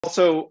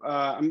also,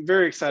 I'm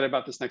very excited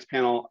about this next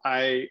panel.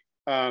 I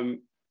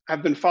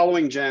have been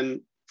following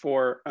Jenn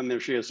for, and there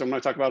she is, so I'm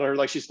gonna talk about her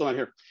like she's still not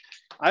here.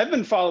 I've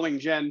been following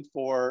Jenn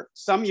for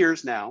some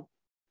years now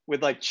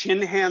with like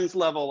chin hands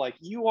level, like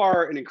you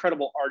are an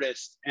incredible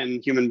artist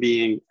and human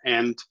being,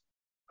 and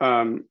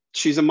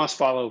she's a must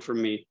follow for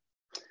me.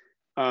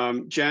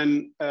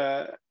 Jenn,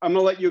 I'm gonna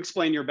let you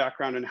explain your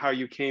background and how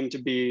you came to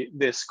be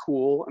this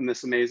cool and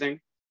this amazing.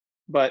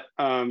 But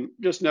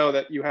just know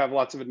that you have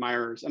lots of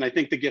admirers. And I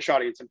think the GISH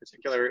audience in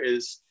particular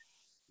is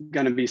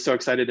gonna be so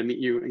excited to meet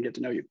you and get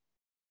to know you.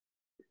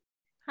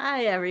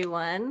 Hi,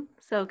 everyone.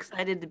 So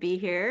excited to be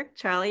here.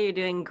 Charlie, you're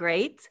doing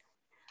great.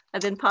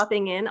 I've been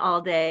popping in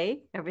all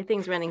day.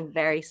 Everything's running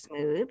very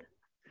smooth.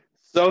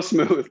 So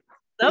smooth.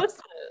 So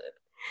smooth.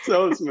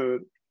 So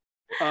smooth.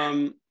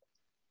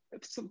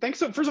 Thanks.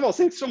 First of all,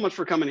 thanks so much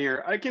for coming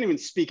here. I can't even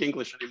speak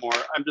English anymore.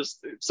 I'm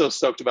just so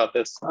stoked about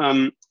this.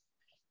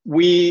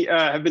 We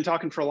have been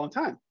talking for a long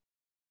time.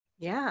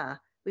 Yeah,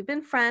 we've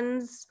been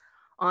friends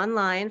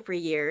online for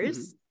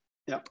years.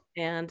 Mm-hmm.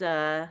 Yeah. And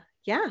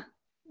yeah,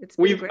 it's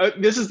been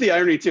great. This is the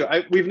irony too.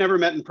 We've never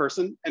met in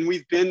person, and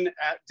we've been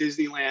at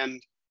Disneyland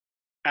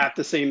at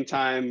the same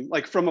time,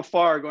 like from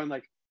afar, going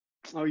like,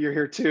 "Oh, you're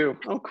here too.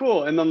 Oh,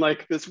 cool." And then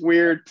like this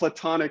weird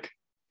platonic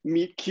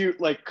meet cute,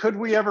 like, could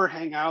we ever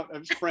hang out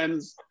as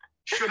friends?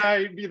 Should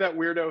I be that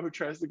weirdo who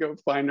tries to go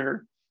find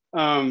her?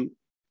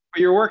 But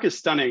your work is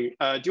stunning.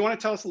 Do you want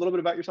to tell us a little bit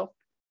about yourself?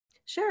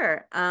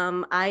 Sure.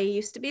 I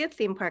used to be a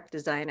theme park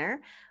designer,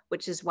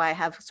 which is why I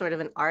have sort of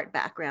an art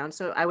background.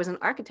 So I was an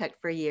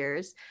architect for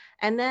years.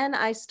 And then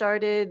I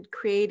started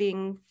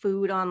creating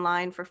food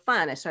online for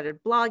fun. I started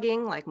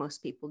blogging like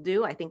most people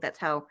do. I think that's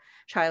how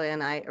Charlie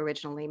and I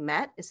originally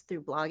met, is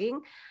through blogging.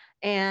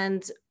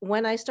 And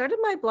when I started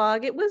my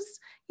blog, it was,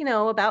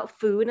 about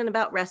food and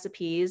about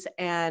recipes.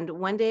 And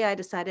one day I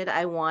decided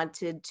I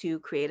wanted to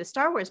create a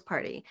Star Wars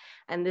party.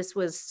 And this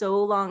was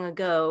so long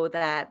ago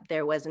that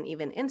there wasn't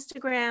even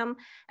Instagram.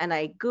 And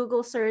I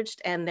Google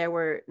searched and there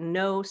were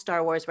no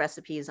Star Wars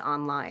recipes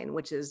online,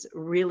 which is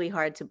really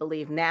hard to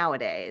believe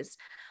nowadays.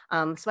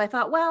 So I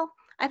thought, well,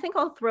 I think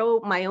I'll throw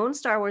my own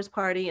Star Wars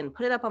party and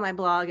put it up on my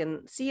blog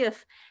and see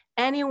if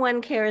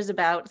anyone cares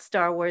about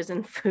Star Wars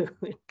and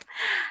food.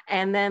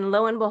 And then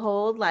lo and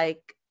behold,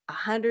 like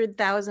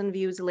 100,000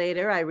 views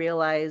later, I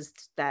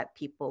realized that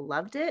people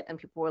loved it and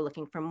people were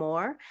looking for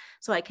more.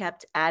 So I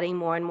kept adding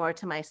more and more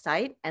to my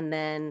site. And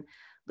then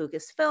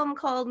Lucasfilm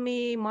called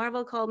me,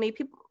 Marvel called me,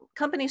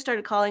 companies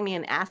started calling me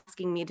and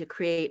asking me to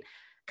create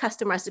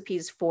custom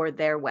recipes for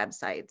their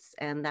websites.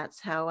 And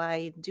that's how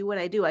I do what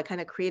I do. I kind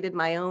of created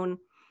my own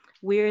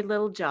weird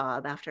little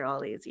job after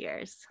all these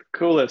years.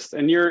 Coolest.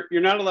 And you're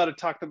not allowed to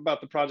talk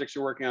about the projects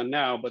you're working on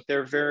now, but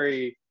they're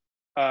very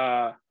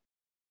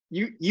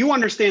you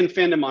understand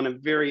fandom on a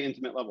very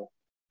intimate level.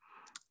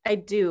 I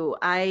do.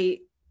 I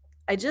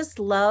just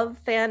love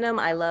fandom.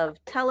 I love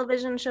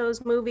television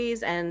shows,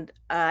 movies, and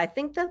I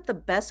think that the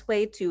best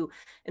way to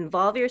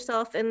involve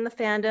yourself in the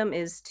fandom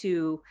is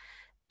to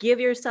give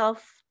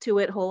yourself to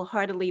it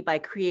wholeheartedly by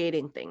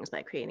creating things,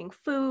 by creating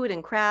food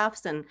and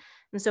crafts. And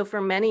so for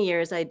many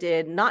years, I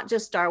did not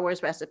just Star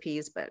Wars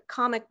recipes, but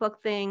comic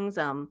book things,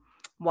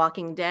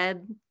 Walking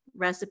Dead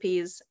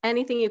recipes,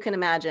 anything you can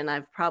imagine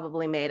I've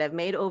probably made. I've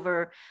made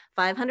over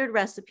 500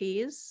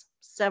 recipes,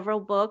 several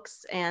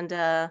books, and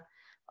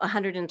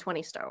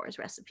 120 Star Wars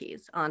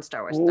recipes on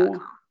StarWars.com.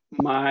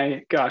 Oh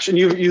my gosh. And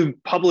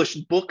you've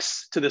published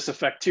books to this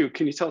effect too.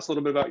 Can you tell us a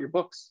little bit about your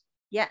books?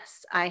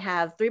 Yes, I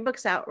have 3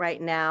 books out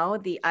right now.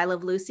 The I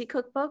Love Lucy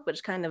cookbook,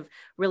 which kind of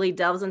really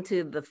delves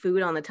into the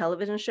food on the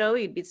television show.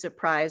 You'd be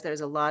surprised.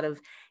 There's a lot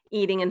of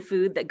eating and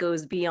food that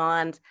goes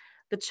beyond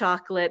the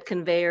chocolate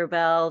conveyor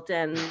belt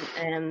and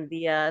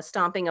the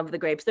stomping of the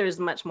grapes. There's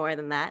much more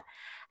than that.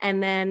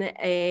 And then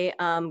a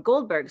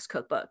Goldberg's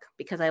cookbook,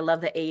 because I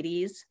love the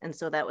 80s. And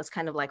so that was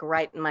kind of like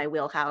right in my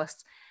wheelhouse.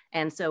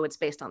 And so it's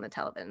based on the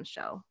television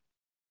show.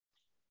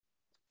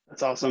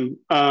 That's awesome.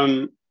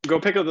 Go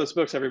pick up those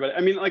books, everybody.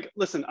 I mean, like,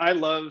 listen, I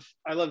love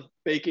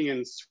baking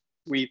and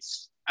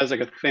sweets as like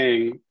a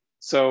thing.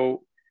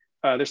 So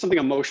there's something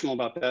emotional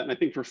about that. And I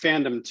think for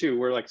fandom too,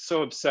 we're like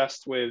so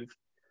obsessed with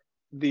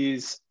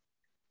these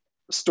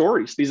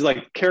stories, these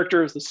like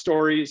characters, the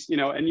stories,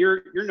 and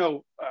you're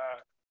no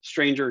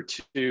stranger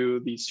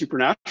to the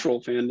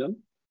supernatural fandom.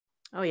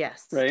 Oh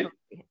yes. Right.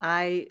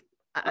 Totally.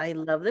 I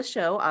love the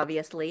show,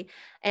 obviously.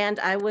 And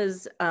I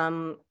was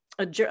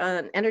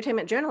an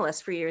entertainment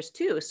journalist for years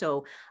too.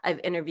 So I've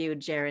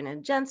interviewed Jaron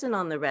and Jensen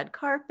on the red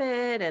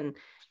carpet and,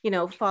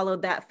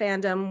 followed that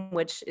fandom,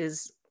 which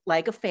is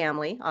like a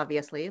family,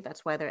 obviously.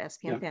 That's why they're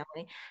SPN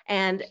family.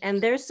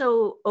 And they're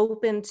so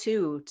open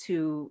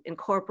to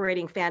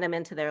incorporating fandom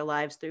into their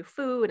lives through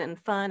food and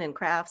fun and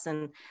crafts.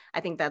 And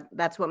I think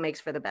that's what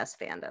makes for the best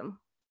fandom.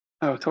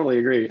 Oh, totally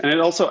agree. And it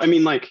also, I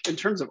mean, like in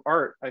terms of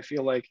art, I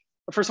feel like,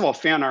 first of all,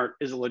 fan art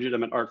is a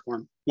legitimate art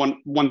form,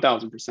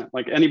 1000%.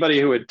 Like anybody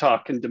who would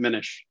talk and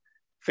diminish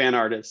fan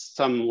art as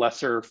some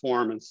lesser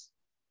form is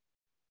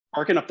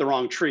barking up the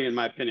wrong tree, in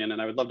my opinion.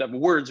 And I would love to have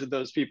words with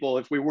those people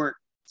if we weren't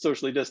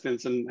socially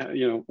distance and,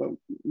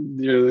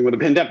 dealing with a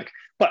pandemic.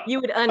 But you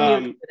would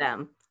unmute for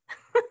them.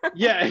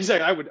 Yeah,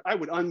 exactly. I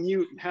would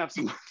unmute and have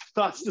some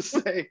thoughts to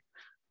say.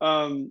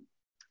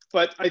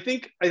 But I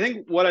think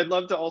what I'd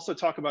love to also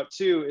talk about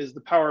too is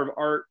the power of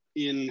art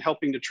in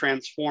helping to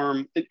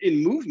transform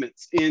in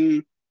movements,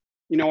 in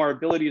our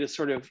ability to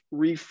sort of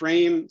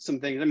reframe some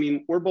things. I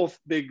mean, we're both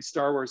big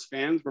Star Wars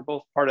fans. We're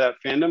both part of that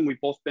fandom.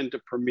 We've both been to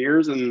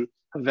premieres and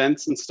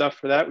events and stuff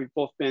for that. We've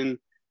both been,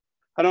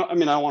 I don't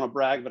want to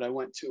brag, but I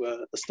went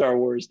to a Star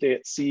Wars Day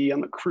at Sea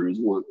on the cruise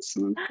once.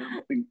 And kind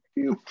of a big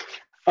deal.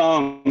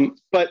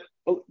 But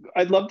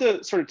I'd love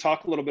to sort of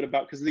talk a little bit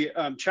about, because the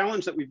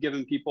challenge that we've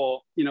given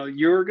people,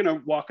 you're going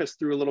to walk us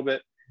through a little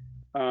bit,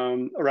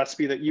 a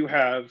recipe that you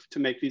have to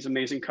make these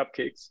amazing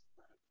cupcakes.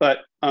 But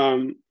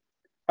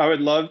I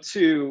would love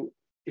to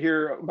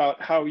hear about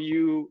how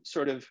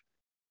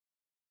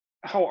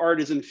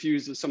art is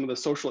infused with some of the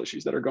social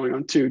issues that are going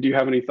on too. Do you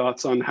have any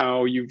thoughts on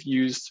how you've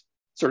used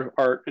sort of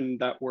art and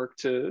that work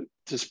to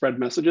spread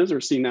messages,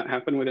 or seen that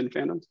happen within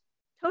fandoms?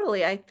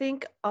 Totally. I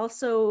think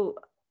also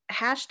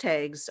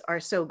hashtags are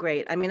so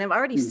great. I mean, I've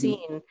already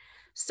seen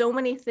so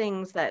many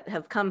things that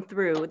have come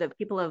through that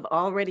people have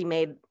already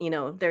made,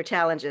 their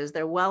challenges.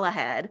 They're well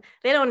ahead.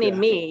 They don't need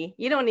me.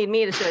 You don't need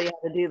me to show you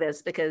how to do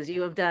this, because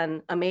you have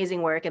done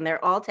amazing work, and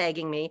they're all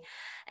tagging me.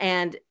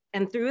 And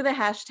through the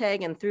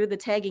hashtag and through the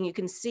tagging, you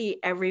can see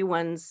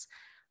everyone's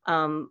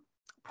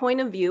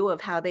point of view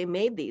of how they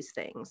made these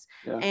things.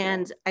 Yeah.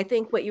 And I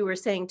think what you were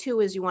saying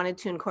too is you wanted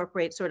to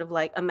incorporate sort of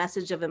like a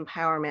message of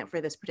empowerment for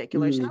this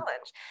particular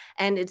challenge.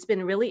 And it's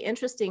been really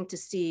interesting to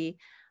see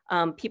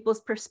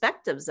people's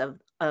perspectives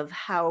of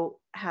how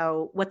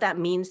what that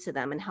means to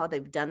them and how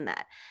they've done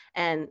that.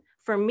 And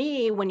for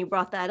me, when you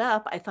brought that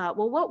up, I thought,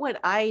 well, what would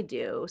I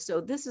do?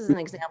 So this is an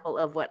example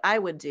of what I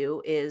would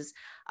do. Is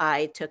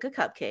I took a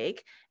cupcake,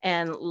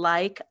 and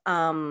like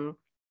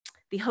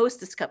the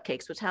Hostess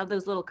cupcakes, which have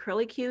those little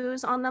curly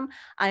cues on them,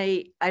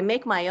 I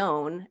make my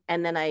own,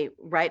 and then I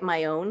write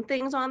my own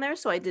things on there.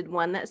 So I did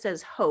one that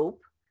says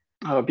hope.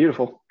 Oh,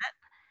 beautiful.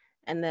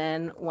 And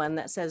then one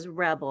that says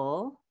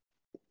rebel.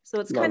 So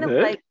it's kind of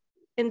like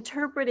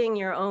interpreting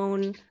your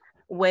own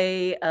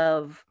way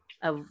of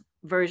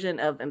version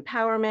of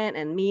empowerment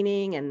and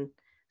meaning and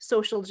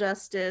social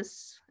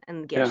justice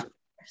and GISH.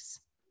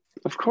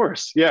 Of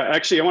course. Yeah,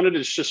 actually, I wanted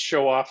to just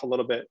show off a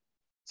little bit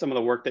some of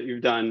the work that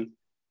you've done.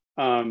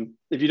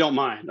 If you don't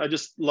mind, I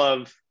just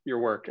love your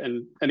work,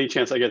 and any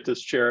chance I get to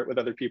share it with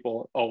other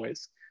people,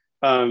 always.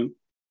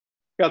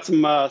 Got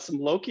some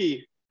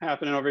Loki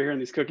happening over here in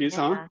these cookies,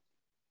 huh?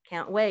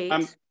 Can't wait.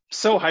 I'm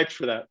so hyped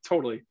for that.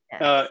 Totally.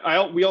 Yes.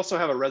 We also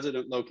have a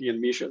resident Loki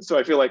in Misha, so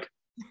I feel like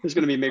there's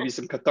going to be maybe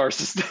some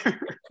catharsis there.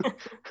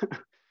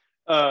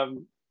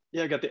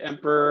 Yeah, I got the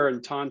Emperor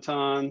and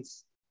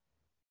Tauntauns.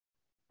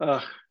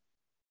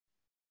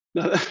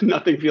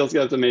 Nothing feels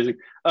good. That's amazing.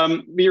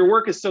 Your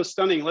work is so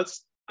stunning.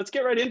 Let's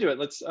get right into it.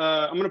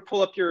 I'm going to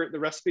pull up the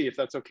recipe, if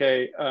that's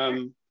okay,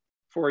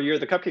 for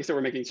the cupcakes that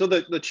we're making. So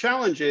the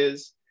challenge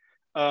is,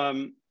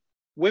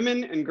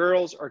 women and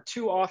girls are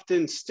too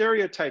often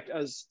stereotyped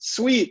as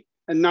sweet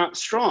and not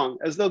strong,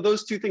 as though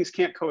those two things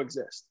can't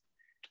coexist.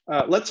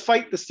 Let's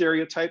fight the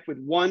stereotype with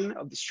one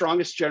of the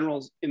strongest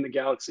generals in the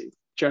galaxy,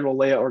 General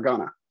Leia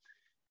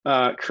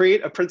Organa.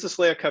 Create a Princess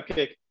Leia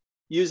cupcake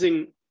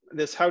using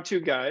this how-to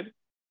guide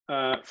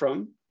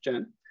from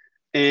Jen,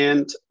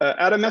 and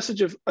add a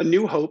message of a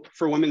new hope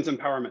for women's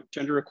empowerment,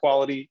 gender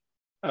equality,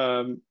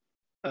 and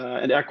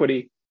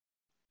equity.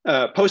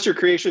 Post your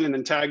creation and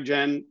then tag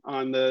Jen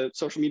on the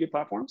social media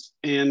platforms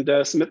and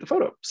submit the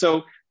photo.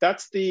 So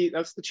that's the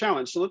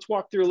challenge. So let's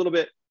walk through a little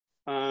bit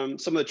some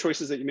of the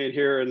choices that you made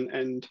here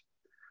and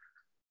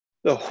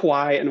the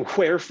why and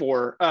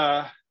wherefore.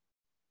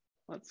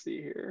 Let's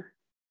see here.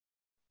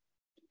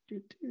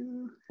 Here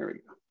we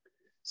go.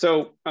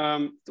 So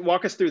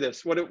walk us through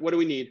this. What do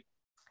we need?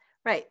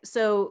 Right.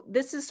 So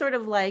this is sort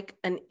of like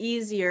an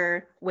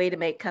easier way to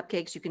make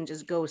cupcakes. You can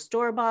just go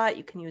store-bought.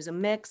 You can use a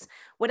mix,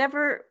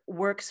 whatever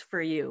works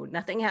for you.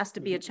 Nothing has to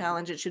be a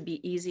challenge. It should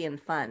be easy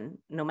and fun,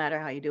 no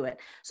matter how you do it.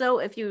 So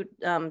if you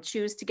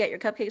choose to get your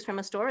cupcakes from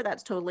a store,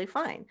 that's totally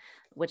fine,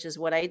 which is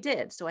what I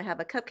did. So I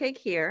have a cupcake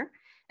here,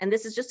 and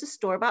this is just a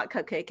store-bought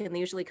cupcake, and they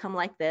usually come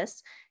like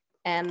this.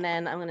 And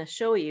then I'm going to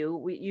show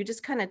you, you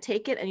just kind of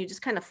take it and you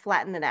just kind of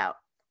flatten it out,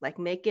 like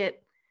make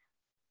it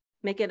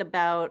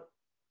about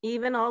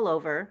even all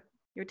over.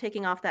 You're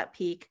taking off that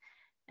peak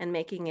and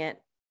making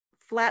it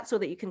flat so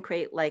that you can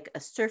create like a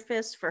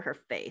surface for her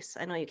face.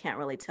 I know you can't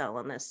really tell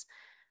on this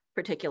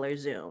particular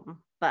zoom,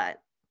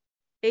 but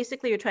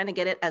basically you're trying to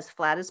get it as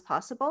flat as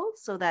possible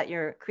so that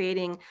you're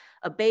creating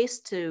a base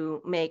to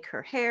make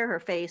her hair, her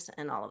face,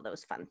 and all of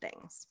those fun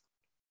things.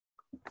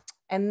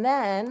 And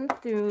then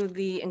through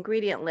the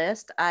ingredient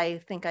list,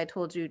 I think I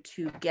told you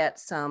to get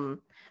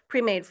some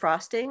pre-made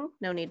frosting.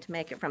 No need to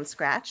make it from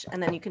scratch.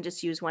 And then you can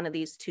just use one of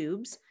these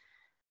tubes.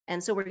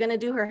 And so we're going to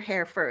do her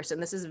hair first.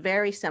 And this is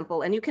very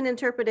simple. And you can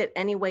interpret it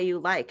any way you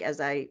like. As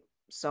I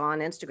saw on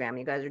Instagram,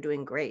 you guys are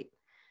doing great.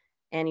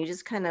 And you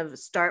just kind of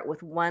start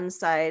with one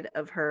side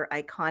of her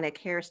iconic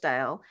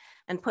hairstyle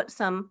and put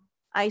some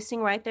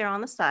icing right there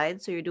on the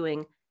side. So you're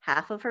doing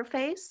half of her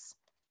face,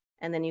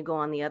 and then you go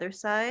on the other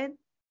side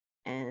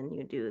and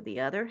you do the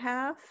other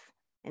half,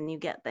 and you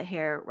get the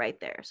hair right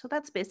there. So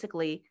that's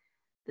basically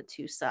the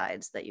two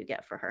sides that you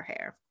get for her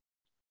hair.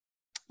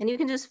 And you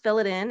can just fill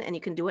it in, and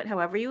you can do it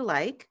however you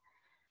like.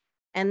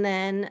 And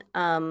then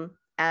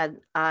add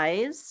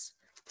eyes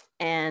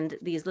and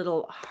these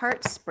little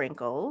heart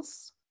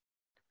sprinkles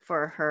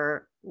for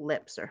her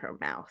lips or her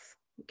mouth.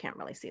 You can't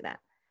really see that,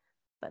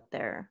 but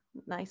they're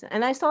nice.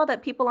 And I saw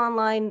that people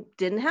online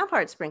didn't have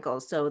heart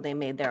sprinkles, so they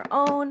made their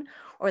own,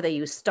 or they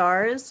use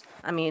stars.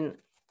 I mean,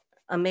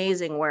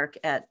 amazing work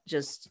at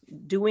just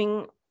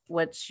doing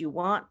what you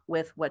want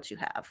with what you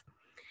have.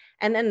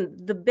 And then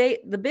the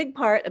big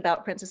part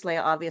about Princess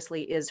Leia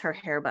obviously is her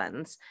hair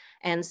buns.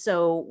 And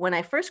so when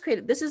I first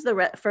created, this is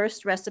the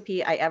first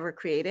recipe I ever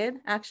created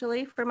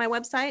actually for my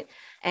website.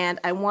 And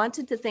I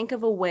wanted to think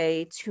of a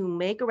way to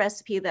make a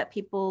recipe that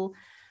people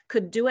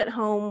could do at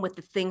home with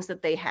the things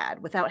that they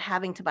had without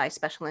having to buy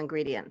special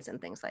ingredients and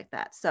things like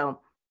that.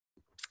 So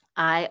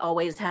I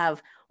always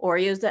have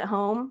Oreos at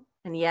home.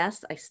 And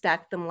yes, I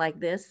stacked them like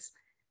this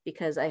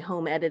because I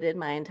home edited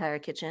my entire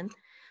kitchen.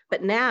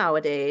 But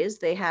nowadays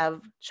they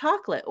have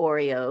chocolate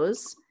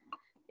Oreos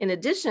in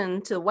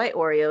addition to white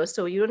Oreos,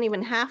 so you don't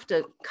even have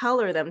to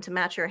color them to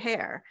match your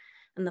hair.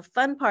 And the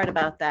fun part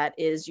about that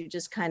is you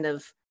just kind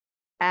of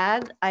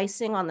add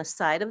icing on the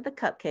side of the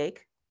cupcake,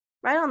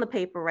 right on the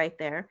paper right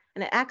there,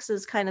 and it acts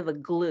as kind of a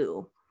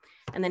glue.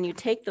 And then you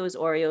take those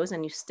Oreos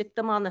and you stick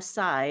them on the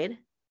side,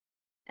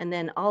 and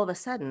then all of a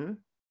sudden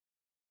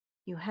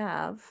you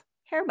have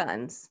hair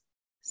buns.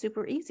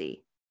 Super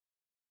easy.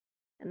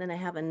 And then I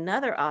have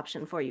another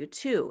option for you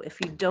too.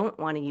 If you don't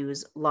want to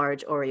use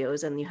large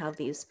Oreos and you have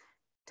these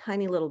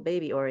tiny little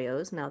baby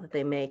Oreos, now that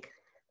they make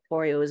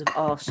Oreos of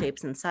all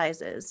shapes and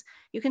sizes,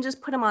 you can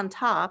just put them on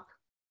top.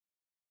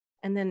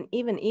 And then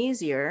even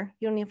easier,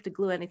 you don't have to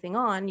glue anything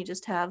on. You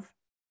just have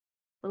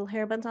little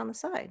hair buns on the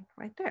side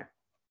right there.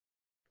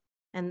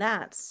 And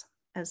that's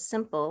as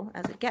simple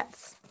as it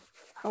gets.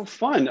 How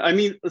fun. I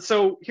mean,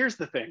 so here's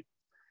the thing.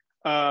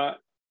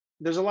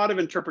 There's a lot of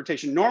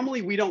interpretation.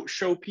 Normally, we don't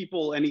show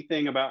people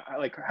anything about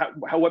like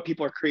how what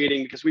people are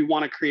creating because we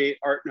want to create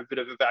art in a bit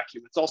of a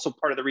vacuum. It's also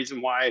part of the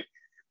reason why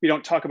we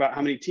don't talk about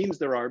how many teams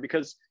there are,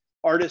 because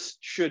artists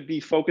should be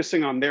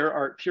focusing on their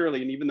art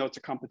purely. And even though it's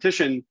a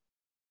competition,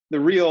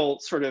 the real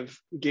sort of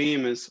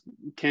game is,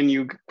 can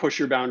you push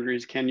your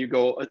boundaries? Can you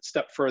go a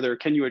step further?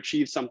 Can you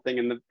achieve something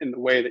in the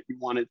way that you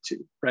wanted to,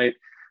 right?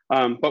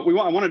 But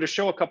I wanted to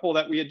show a couple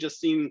that we had just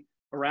seen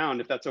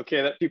around, if that's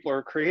okay, that people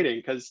are creating,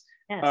 because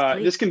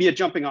yes, this can be a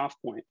jumping off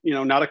point, you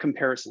know, not a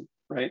comparison,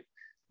 right?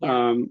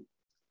 Yeah.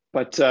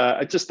 But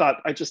I just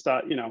thought,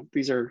 you know,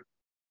 these are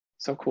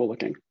so cool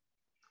looking.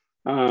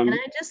 And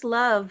I just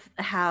love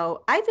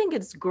how, I think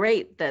it's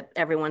great that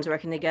everyone's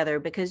working together,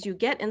 because you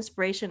get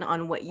inspiration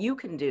on what you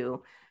can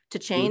do to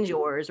change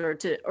yours, or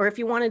if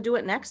you want to do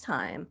it next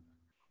time.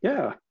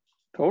 Yeah,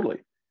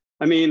 totally.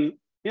 I mean,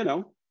 you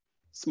know,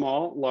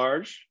 small,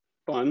 large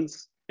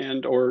buns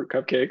and or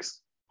cupcakes.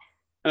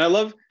 And I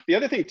love the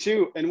other thing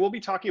too, and we'll be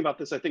talking about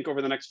this, I think,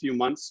 over the next few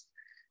months,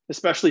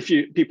 especially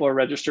if people are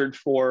registered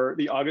for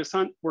the August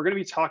hunt. We're going to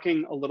be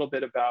talking a little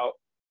bit about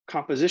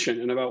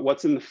composition and about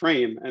what's in the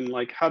frame and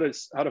like how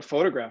to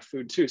photograph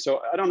food too.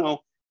 So I don't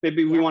know,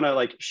 maybe we want to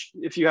like,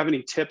 if you have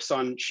any tips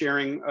on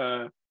sharing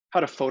how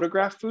to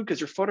photograph food,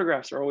 because your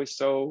photographs are always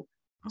so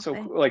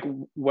like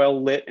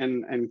well lit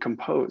and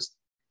composed.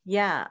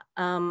 Yeah,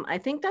 I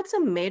think that's a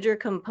major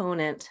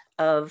component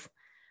of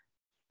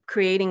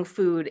creating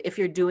food if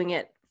you're doing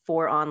it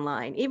for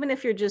online. Even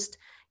if you're just,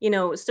 you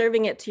know,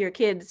 serving it to your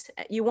kids,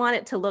 you want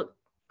it to look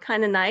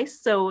kind of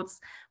nice. So it's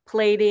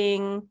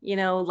plating, you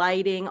know,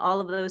 lighting, all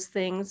of those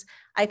things.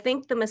 I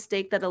think the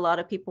mistake that a lot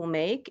of people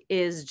make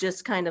is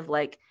just kind of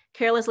like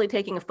carelessly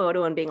taking a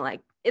photo and being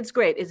like, it's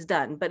great, it's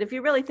done. But if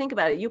you really think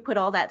about it, you put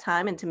all that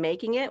time into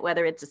making it,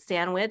 whether it's a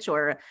sandwich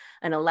or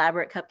an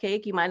elaborate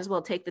cupcake, you might as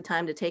well take the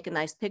time to take a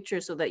nice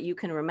picture so that you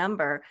can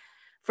remember.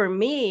 For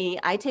me,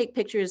 I take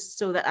pictures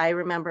so that I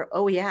remember,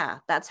 oh yeah,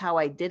 that's how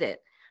I did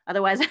it.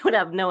 Otherwise, I would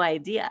have no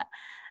idea.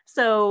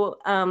 So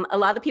a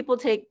lot of people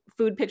take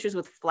food pictures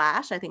with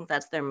flash. I think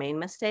that's their main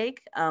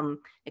mistake.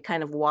 It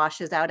kind of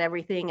washes out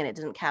everything and it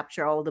doesn't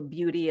capture all the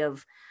beauty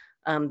of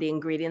the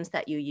ingredients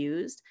that you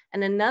used.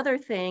 And another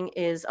thing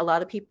is a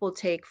lot of people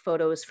take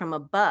photos from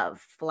above,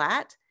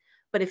 flat,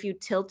 but if you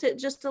tilt it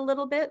just a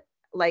little bit,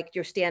 like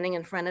you're standing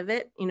in front of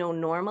it, you know,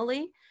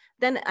 normally,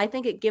 then I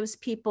think it gives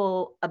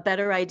people a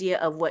better idea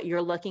of what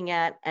you're looking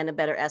at and a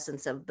better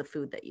essence of the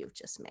food that you've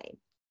just made.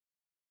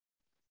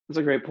 That's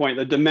a great point.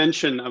 The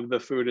dimension of the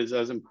food is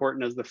as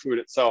important as the food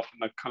itself,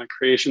 and the kind of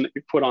creation that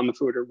you put on the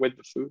food or with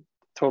the food.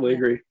 Totally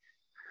agree.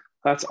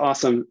 That's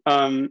awesome.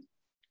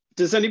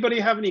 Does anybody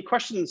have any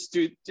questions?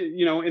 Do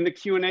you know, in the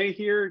Q&A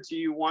here, do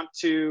you want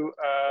to,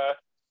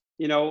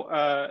 you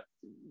know,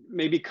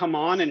 maybe come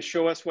on and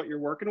show us what you're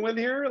working with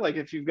here? Like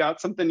if you've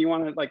got something you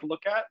want to like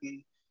look at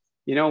and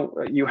you know,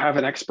 you have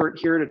an expert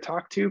here to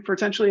talk to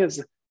potentially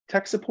as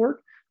tech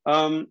support.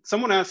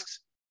 Someone asks,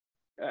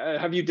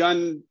 have you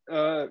done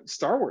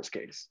Star Wars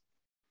cakes?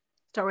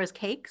 Star Wars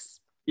cakes?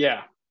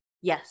 Yeah.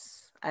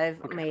 Yes,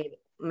 I've made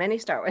many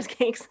Star Wars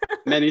cakes.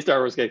 Many Star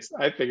Wars cakes,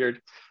 I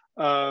figured.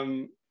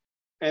 And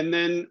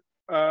then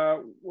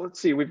let's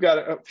see, we've got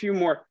a few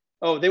more.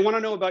 Oh, they want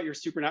to know about your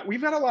supernatural.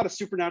 We've got a lot of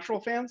supernatural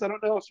fans. I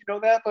don't know if you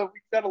know that, but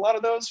we've got a lot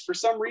of those for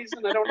some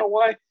reason. I don't know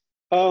why.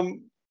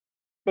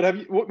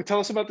 But tell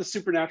us about the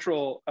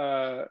supernatural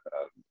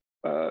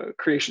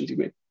creations you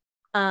made.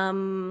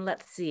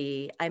 Let's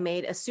see. I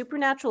made a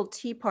supernatural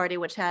tea party,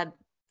 which had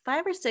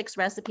 5 or 6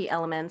 recipe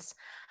elements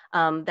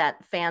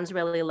that fans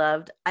really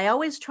loved. I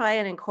always try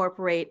and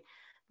incorporate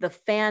the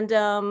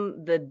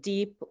fandom, the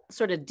deep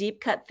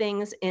cut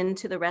things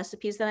into the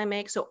recipes that I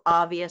make. So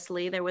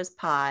obviously there was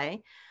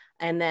pie.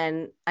 And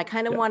then I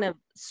kind of want to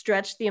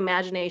stretch the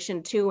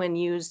imagination too and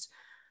use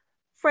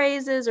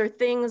phrases or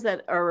things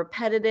that are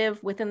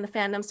repetitive within the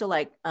fandom. So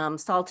like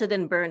salted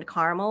and burned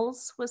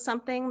caramels was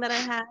something that I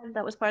had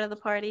that was part of the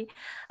party.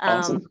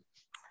 Awesome.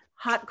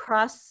 Hot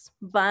cross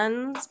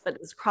buns, but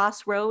it's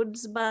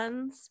crossroads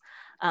buns.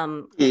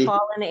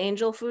 Fallen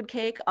angel food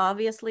cake,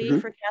 obviously,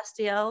 for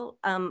Castiel.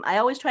 I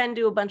always try and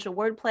do a bunch of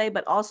wordplay,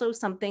 but also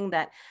something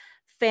that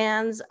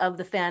fans of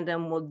the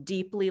fandom will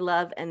deeply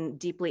love and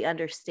deeply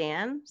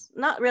understand.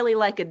 Not really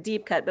like a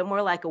deep cut, but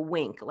more like a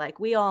wink. Like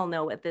we all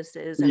know what this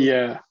is. And,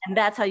 and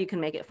that's how you can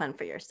make it fun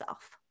for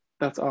yourself.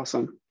 That's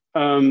awesome.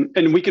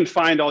 And we can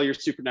find all your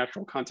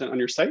supernatural content on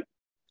your site?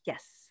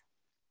 Yes.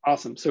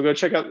 Awesome. So go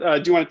check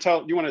out, do you want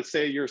to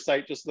say your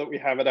site just so that we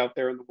have it out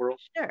there in the world?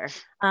 Sure.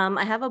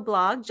 I have a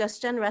blog,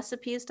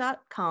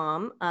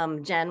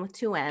 justjennrecipes.com, Jen with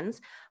 2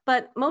 N's,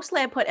 but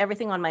mostly I put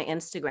everything on my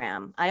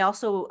Instagram. I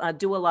also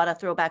do a lot of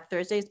Throwback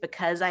Thursdays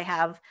because I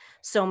have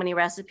so many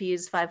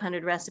recipes,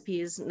 500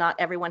 recipes. Not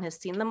everyone has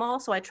seen them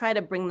all. So I try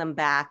to bring them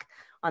back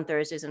on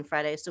Thursdays and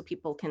Fridays so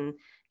people can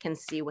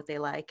see what they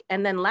like.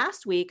 And then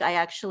last week, I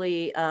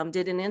actually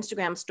did an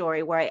Instagram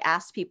story where I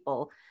asked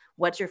people,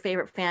 what's your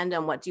favorite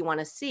fandom? What do you want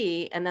to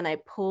see? And then I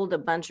pulled a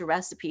bunch of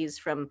recipes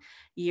from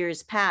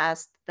years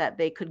past that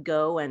they could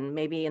go and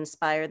maybe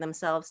inspire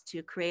themselves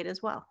to create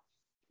as well.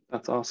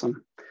 That's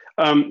awesome.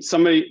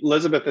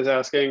 Elizabeth is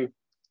asking,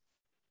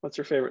 what's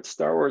your favorite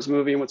Star Wars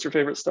movie and what's your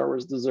favorite Star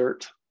Wars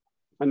dessert?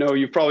 I know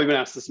you've probably been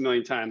asked this a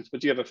million times,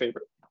 but do you have a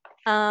favorite?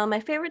 My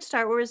favorite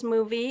Star Wars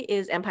movie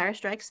is Empire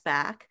Strikes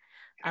Back.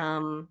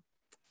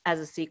 As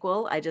a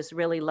sequel, I just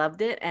really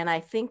loved it. And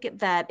I think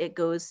that it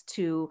goes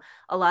to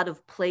a lot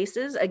of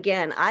places.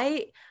 Again,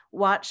 I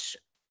watch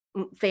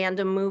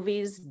fandom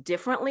movies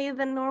differently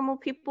than normal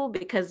people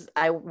because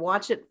I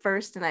watch it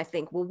first and I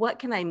think, well, what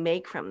can I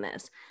make from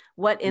this?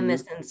 What in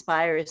this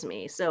inspires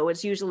me? So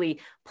it's usually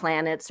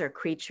planets or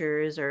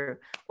creatures or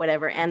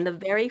whatever. And the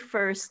very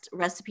first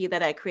recipe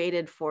that I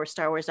created for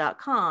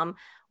StarWars.com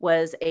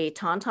was a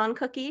Tauntaun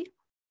cookie.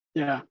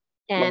 Yeah.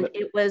 And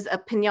it was a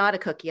piñata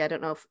cookie. I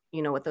don't know if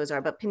you know what those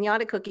are, but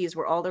piñata cookies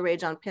were all the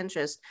rage on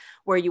Pinterest,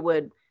 where you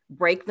would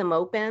break them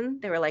open.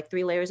 They were like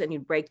 3 layers and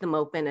you'd break them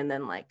open and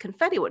then like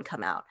confetti would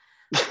come out.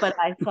 But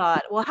I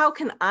thought, well, how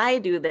can I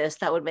do this?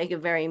 That would make it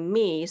very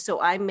me. So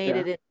I made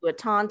it into a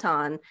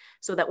tauntaun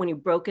so that when you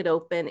broke it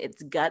open,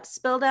 its guts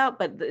spilled out,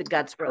 but the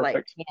guts were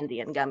like candy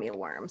and gummy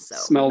worms. So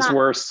smells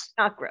worse.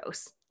 Not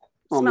gross.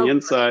 On the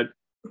inside.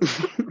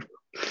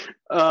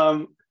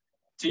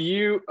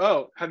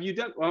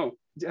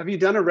 Have you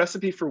done a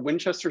recipe for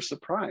Winchester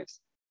Surprise?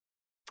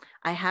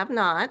 I have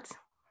not.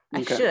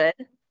 I should.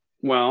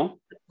 Well,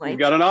 you've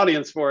got an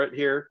audience for it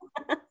here.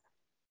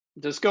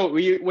 Just go.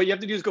 What you have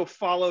to do is go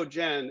follow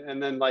Jen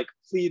and then like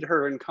plead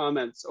her in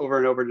comments over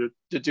and over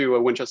to do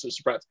a Winchester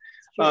Surprise.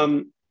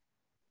 Sure.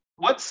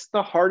 What's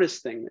the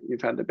hardest thing that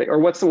you've had to bake, or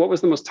what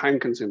was the most time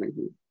consuming?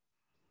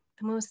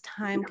 The most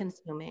time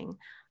consuming.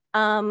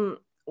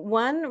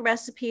 One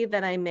recipe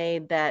that I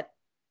made that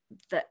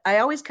I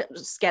always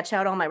sketch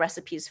out all my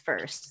recipes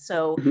first.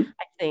 So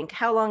I think,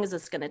 how long is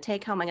this going to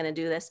take? How am I going to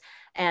do this?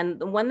 And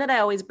the one that I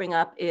always bring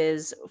up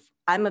is,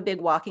 I'm a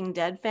big Walking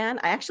Dead fan.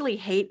 I actually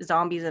hate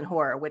zombies and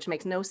horror, which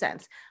makes no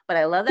sense, but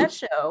I love that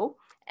show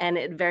and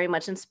it very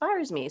much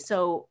inspires me.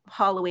 So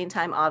Halloween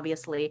time,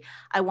 obviously,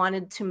 I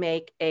wanted to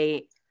make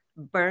a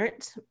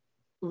burnt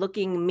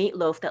looking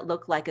meatloaf that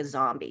looked like a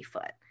zombie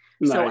foot.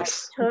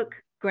 Nice. So I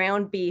took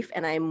ground beef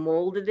and I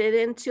molded it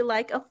into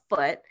like a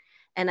foot,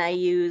 and I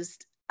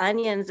used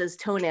onions as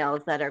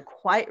toenails that are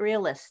quite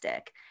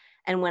realistic.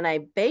 And when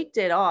I baked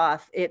it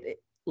off, it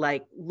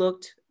like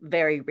looked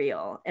very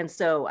real. And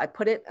so I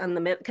put it on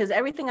the middle, because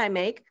everything I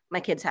make, my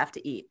kids have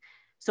to eat.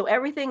 So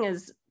everything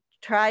is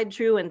tried,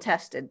 true, and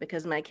tested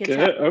because my kids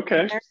have to eat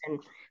there, and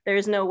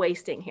there's no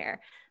wasting here.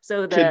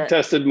 So the kid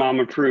tested, mom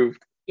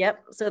approved.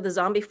 Yep. So the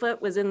zombie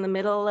foot was in the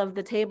middle of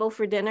the table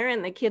for dinner,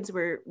 and the kids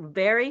were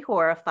very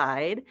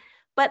horrified,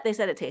 but they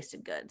said it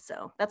tasted good.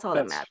 So that's all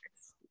that matters.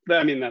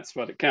 I mean, that's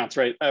what it counts,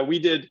 right? We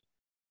did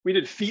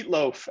feet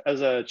loaf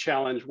as a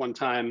challenge one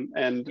time,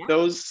 and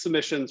those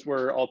submissions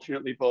were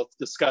alternately both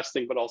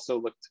disgusting but also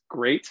looked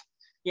great.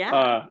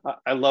 Yeah.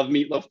 I love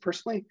meatloaf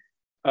personally.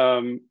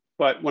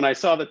 But when I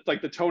saw that,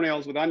 like the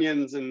toenails with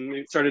onions and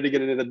it started to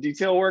get into the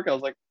detail work, I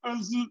was like,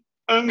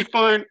 I'm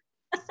fine.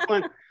 It's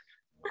fine.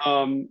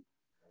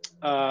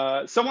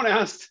 Someone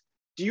asked,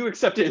 do you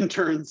accept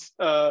interns?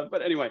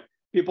 But anyway,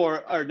 people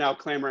are now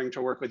clamoring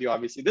to work with you,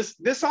 obviously.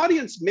 This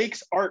audience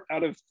makes art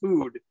out of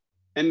food,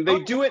 and they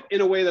do it in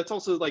a way that's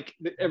also like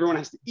everyone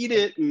has to eat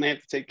it, and they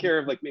have to take care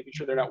of like making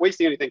sure they're not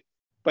wasting anything.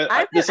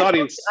 But this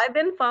audience, I've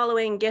been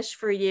following GISH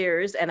for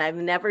years, and I've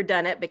never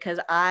done it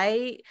because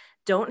I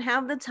don't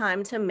have the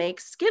time to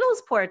make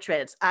Skittles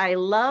portraits. I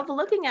love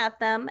looking at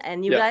them,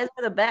 and you guys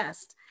are the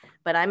best,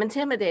 but I'm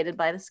intimidated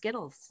by the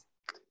Skittles.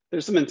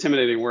 There's some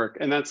intimidating work,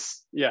 and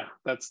that's the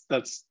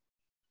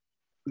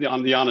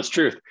honest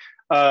truth.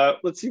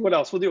 Let's see what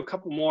else. We'll do a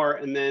couple more,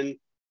 and then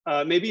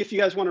maybe if you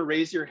guys want to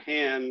raise your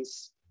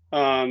hands,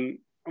 and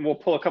we'll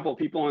pull a couple of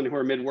people in who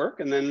are mid-work,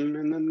 and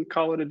then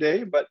call it a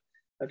day. But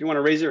if you want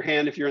to raise your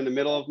hand, if you're in the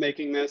middle of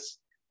making this,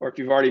 or if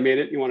you've already made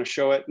it, you want to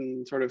show it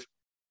and sort of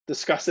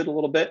discuss it a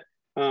little bit.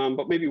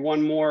 But maybe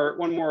one more.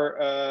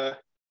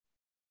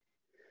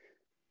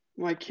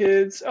 My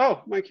kids.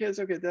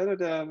 Okay.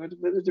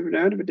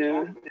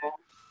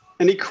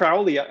 Any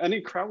Crowley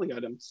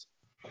items?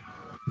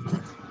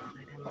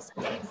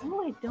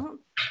 No, I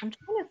don't. I'm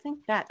trying to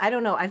think back. I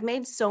don't know. I've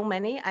made so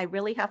many. I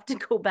really have to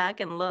go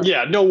back and look.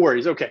 Yeah, no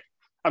worries. Okay.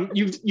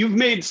 You've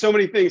made so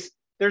many things.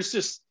 There's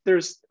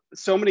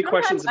so many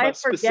questions about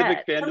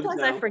specific fandoms.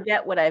 Sometimes I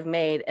forget what I've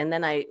made, and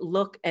then I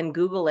look and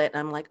Google it, and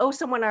I'm like, oh,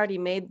 someone already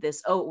made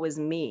this. Oh, it was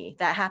me.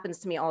 That happens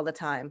to me all the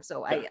time.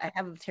 So I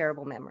have a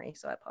terrible memory,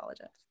 so I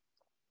apologize.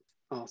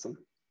 Awesome.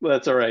 Well,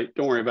 that's all right.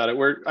 Don't worry about it.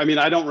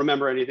 I don't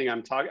remember anything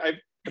I'm talking. I've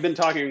been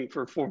talking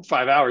for 4 or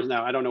 5 hours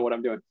now. I don't know what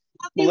I'm doing.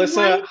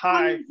 Melissa,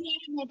 hi.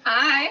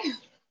 Hi.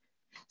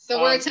 So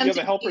we're attempting. You have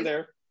a helper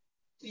there.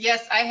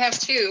 Yes, I have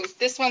 2.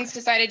 This one's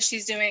decided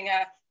she's doing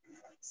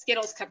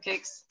Skittles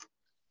cupcakes.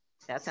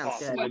 That sounds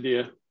awesome. good.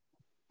 Idea.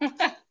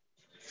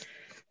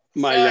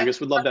 My youngest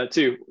would love that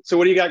too. So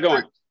what do you got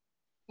going?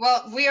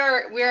 Well,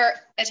 we're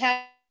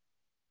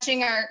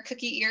attaching our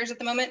cookie ears at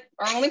the moment.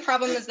 Our only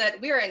problem is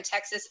that we are in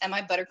Texas and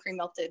my buttercream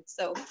melted,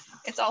 so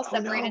it's all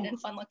separated and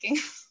fun looking.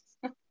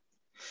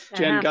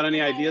 Jen, got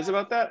any ideas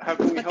about that? How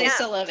can we help? They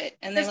still love it,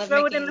 and they love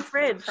throw it in the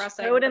fridge.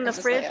 Throw it in the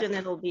fridge, Leia. and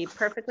it'll be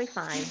perfectly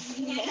fine.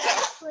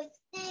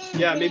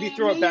 Yeah, maybe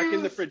throw it back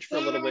in the fridge for a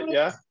little bit.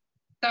 Yeah.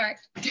 Sorry.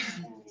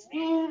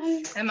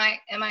 Am I?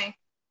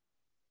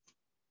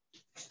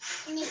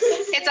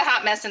 It's a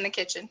hot mess in the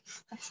kitchen.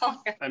 That's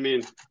all. I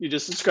mean, you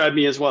just described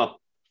me as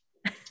well.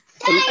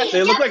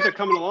 They look like they're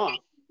coming along.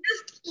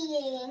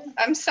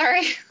 I'm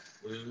sorry.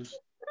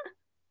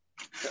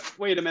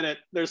 Wait a minute.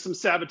 There's some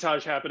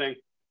sabotage happening.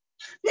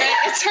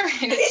 It's all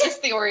right. It's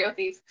just the Oreo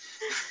thief.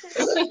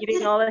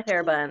 Eating all the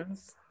hair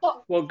buns.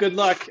 Well, good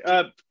luck.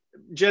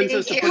 Jen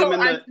says to put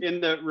them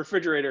in the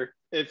refrigerator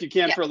if you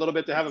can for a little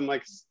bit, to have them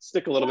like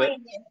stick a little bit.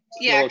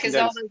 Yeah, because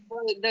all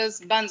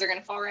those buns are going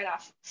to fall right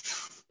off.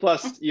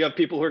 Plus, you have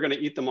people who are going to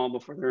eat them all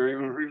before they're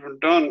even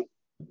done.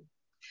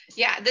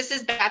 Yeah, this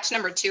is batch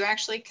number 2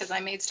 actually, because I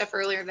made stuff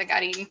earlier that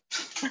got eaten.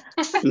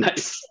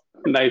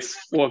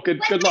 Nice. Well,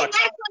 good luck.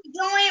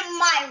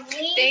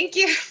 Thank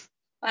you.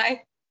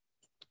 Bye.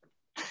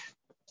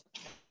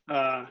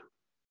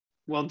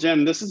 Well,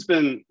 Jen, this has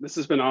been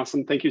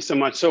awesome. Thank you so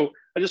much. So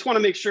I just want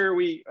to make sure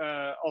we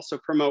also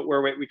promote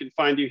where we can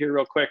find you here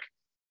real quick.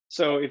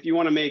 So if you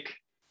want to make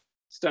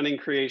stunning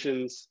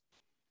creations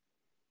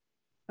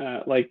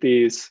like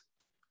these,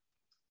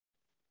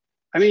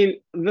 I mean,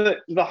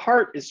 the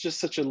heart is just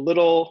such a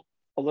little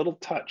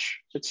touch.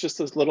 It's just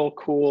this little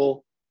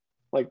cool,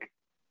 like,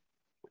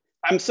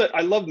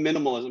 I love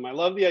minimalism. I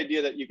love the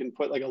idea that you can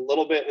put like a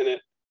little bit and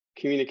it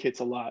communicates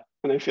a lot.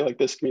 And I feel like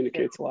this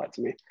communicates a lot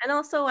to me. And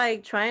also I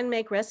try and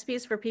make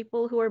recipes for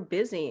people who are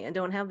busy and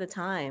don't have the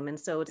time. And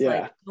so it's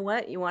like, you know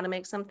what, you want to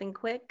make something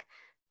quick,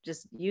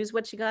 just use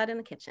what you got in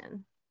the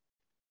kitchen.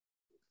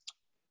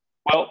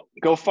 Well,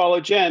 go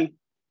follow Jen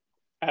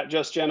at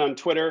Just Jen on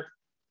Twitter.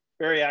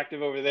 Very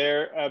active over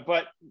there.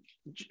 But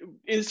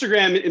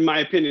Instagram, in my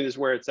opinion, is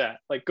where it's at.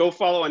 Like, go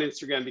follow on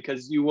Instagram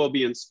because you will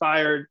be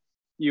inspired.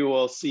 You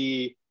will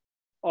see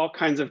all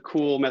kinds of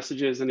cool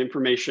messages and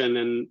information,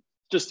 and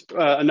just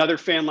another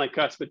fan like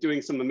us, but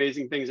doing some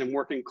amazing things and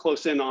working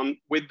close in on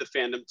with the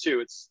fandom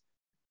too.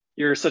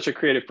 You're such a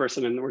creative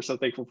person, and we're so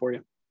thankful for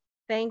you.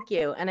 Thank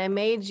you. And I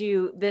made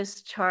you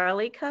this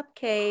Charlie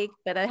cupcake,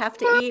 but I have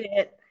to eat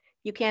it.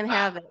 You can't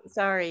have it.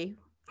 Sorry.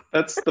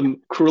 That's the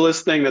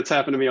cruelest thing that's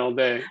happened to me all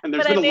day. And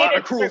there's been a lot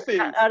of cruel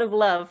things. Out of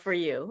love for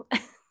you.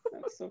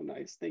 That's so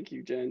nice. Thank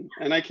you, Jen.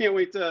 And I can't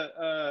wait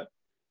to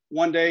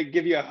one day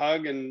give you a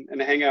hug and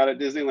hang out at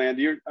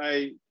Disneyland.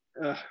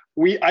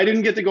 I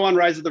didn't get to go on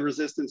Rise of the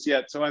Resistance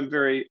yet, so I'm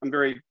very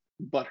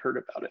butthurt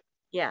about it.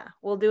 Yeah,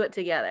 we'll do it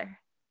together.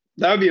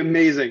 That would be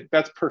amazing.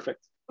 That's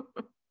perfect.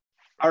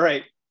 All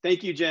right.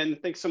 Thank you, Jen.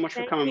 Thanks so much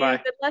for coming by.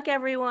 Good luck,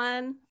 everyone.